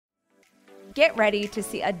Get ready to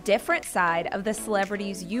see a different side of the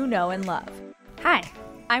celebrities you know and love. Hi,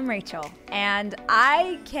 I'm Rachel, and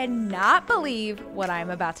I cannot believe what I'm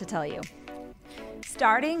about to tell you.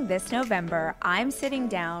 Starting this November, I'm sitting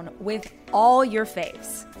down with all your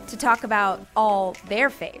faves to talk about all their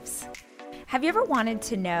faves. Have you ever wanted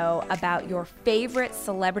to know about your favorite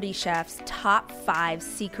celebrity chef's top 5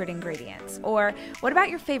 secret ingredients? Or what about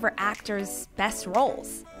your favorite actor's best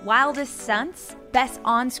roles? Wildest stunts? Best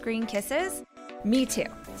on-screen kisses? Me too.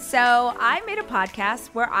 So I made a podcast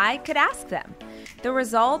where I could ask them. The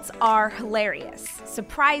results are hilarious,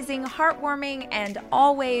 surprising, heartwarming, and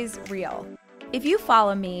always real. If you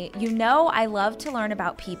follow me, you know I love to learn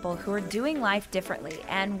about people who are doing life differently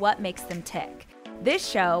and what makes them tick. This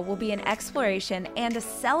show will be an exploration and a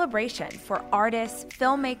celebration for artists,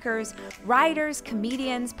 filmmakers, writers,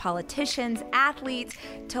 comedians, politicians, athletes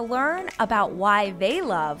to learn about why they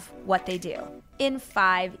love what they do in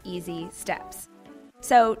 5 easy steps.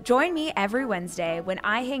 So join me every Wednesday when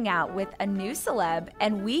I hang out with a new celeb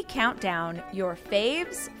and we count down your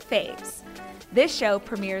faves. This show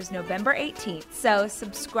premieres November 18th, so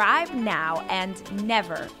subscribe now and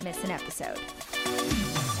never miss an episode.